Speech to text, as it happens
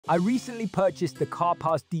I recently purchased the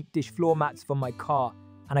CarPass DeepDish floor mats for my car,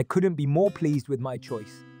 and I couldn't be more pleased with my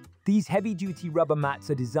choice. These heavy-duty rubber mats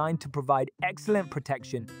are designed to provide excellent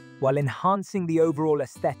protection while enhancing the overall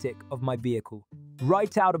aesthetic of my vehicle.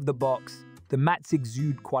 Right out of the box, the mats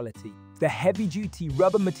exude quality. The heavy-duty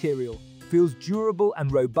rubber material feels durable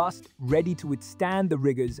and robust, ready to withstand the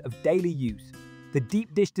rigors of daily use. The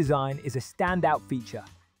DeepDish design is a standout feature.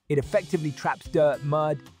 It effectively traps dirt,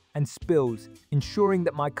 mud, and spills, ensuring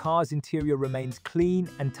that my car's interior remains clean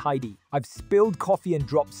and tidy. I've spilled coffee and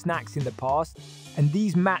dropped snacks in the past, and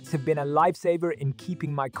these mats have been a lifesaver in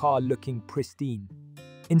keeping my car looking pristine.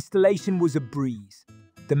 Installation was a breeze.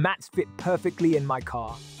 The mats fit perfectly in my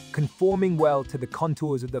car, conforming well to the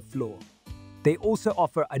contours of the floor. They also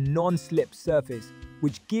offer a non-slip surface,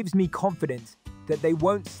 which gives me confidence that they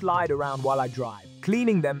won't slide around while I drive.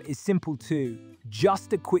 Cleaning them is simple too.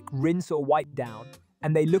 Just a quick rinse or wipe down,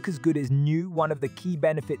 and they look as good as new. One of the key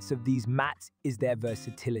benefits of these mats is their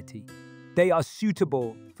versatility. They are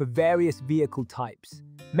suitable for various vehicle types,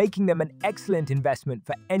 making them an excellent investment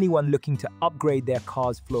for anyone looking to upgrade their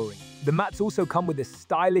car's flooring. The mats also come with a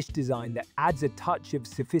stylish design that adds a touch of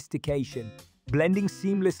sophistication, blending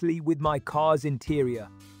seamlessly with my car's interior.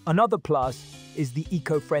 Another plus is the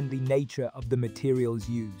eco-friendly nature of the materials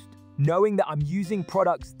used. Knowing that I'm using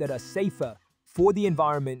products that are safer for the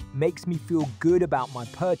environment makes me feel good about my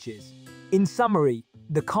purchase. In summary,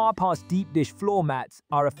 the CarPass DeepDish floor mats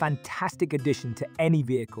are a fantastic addition to any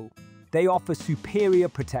vehicle. They offer superior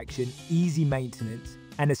protection, easy maintenance,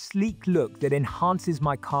 and a sleek look that enhances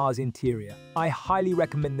my car's interior. I highly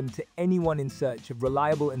recommend them to anyone in search of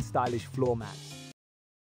reliable and stylish floor mats.